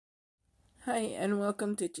Hi and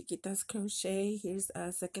welcome to Chiquita's Crochet. Here's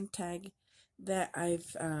a second tag that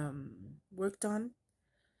I've worked on.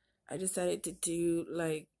 I decided to do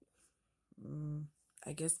mm,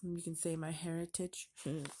 I guess you can say my heritage,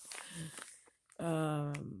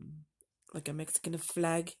 um, like a Mexican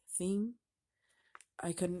flag theme.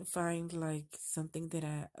 I couldn't find like something that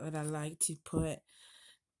I like to put,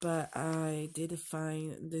 but I did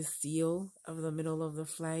find the seal of the middle of the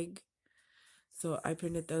flag. So I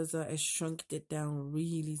printed those out. I shrunk it down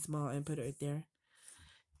really small and put it right there.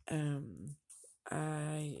 Um,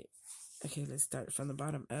 I okay, let's start from the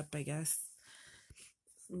bottom up, I guess.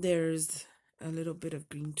 There's a little bit of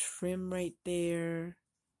green trim right there.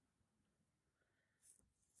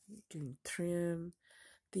 Green trim.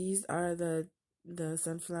 These are the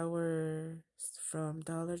sunflowers from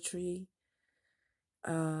Dollar Tree.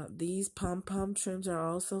 These pom-pom trims are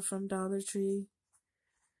also from Dollar Tree.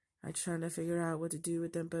 I'm trying to figure out what to do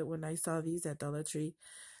with them, but when I saw these at Dollar Tree,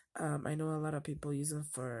 I know a lot of people use them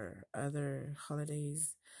for other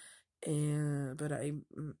holidays, and but I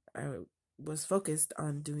was focused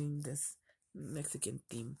on doing this Mexican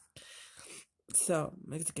theme, so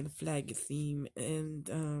Mexican flag theme,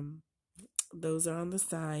 and those are on the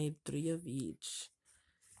side, 3 of each.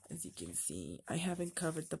 As you can see, I haven't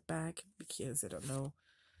covered the back because I don't know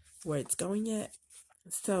where it's going yet.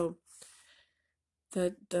 So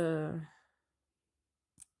the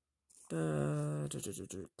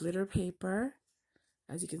glitter paper,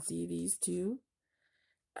 as you can see, these two,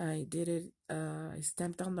 I did it. I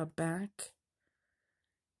stamped on the back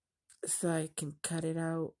so I can cut it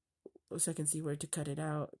out, so I can see where to cut it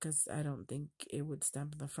out, because I don't think it would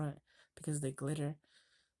stamp in the front because they glitter.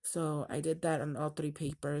 So I did that on all 3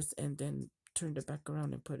 papers and then turned it back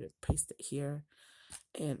around and paste it here.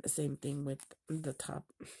 And the same thing with the top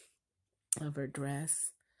of her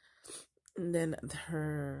dress. And then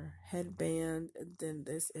her headband. And then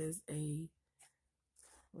this is a,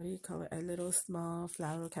 what do you call it? A little small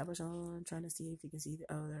flower cabochon. I'm trying to see if you can see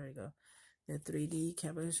oh, there we go. The 3D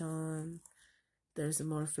cabochon. There's some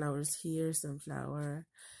more flowers here, sunflower,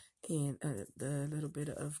 and the little bit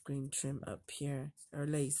of green trim up here, or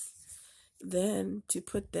lace. Then to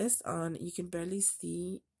put this on, you can barely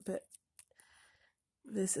see, but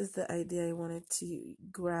this is the idea I wanted to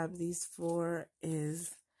grab these for,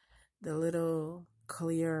 is the little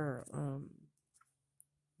clear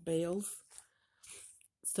bales.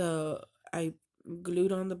 So I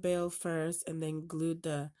glued on the bale first and then glued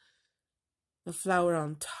the flower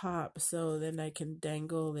on top, so then I can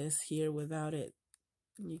dangle this here without it.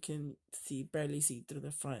 You can barely see through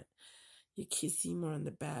the front. You can see more on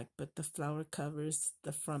the back, but the flower covers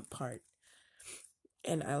the front part.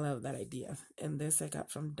 And I love that idea. And this I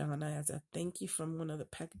got from Donna as a thank you from one of the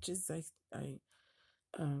packages I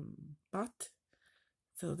bought.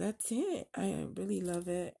 So that's it. I really love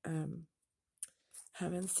it.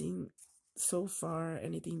 Haven't seen so far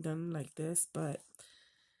anything done like this, but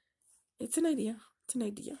it's an idea. It's an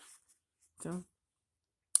idea. So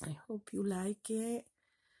I hope you like it.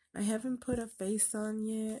 I haven't put a face on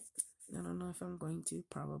yet. I don't know if I'm going to,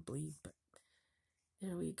 probably, but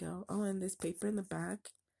there we go. Oh, and this paper in the back.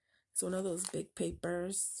 It's one of those big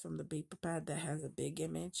papers from the paper pad that has a big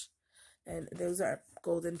image. And those are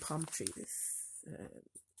golden palm trees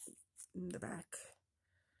in the back.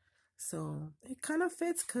 So it kind of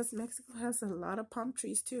fits because Mexico has a lot of palm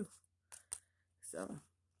trees too. So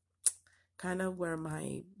kind of where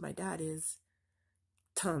my dad is,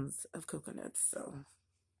 tons of coconuts. So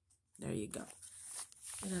there you go.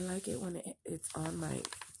 And I like it when it's on my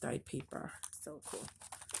dyed paper. So cool.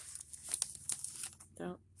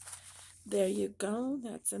 So there you go.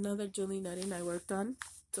 That's another Julie Nutting I worked on.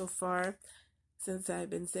 So far, since I've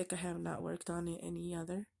been sick, I have not worked on any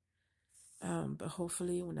other. But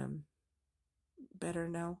hopefully when I'm better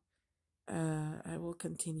now, I will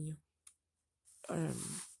continue.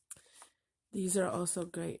 These are also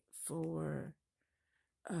great for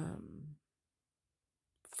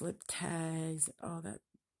flip tags, all that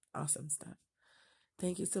awesome stuff.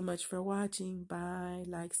 Thank you so much for watching. Bye.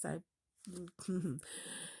 Like,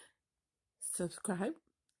 subscribe,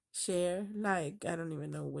 share, like. I don't even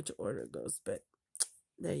know which order it goes, but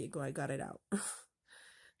there you go. I got it out.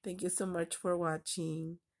 Thank you so much for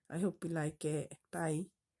watching. I hope you like it. Bye.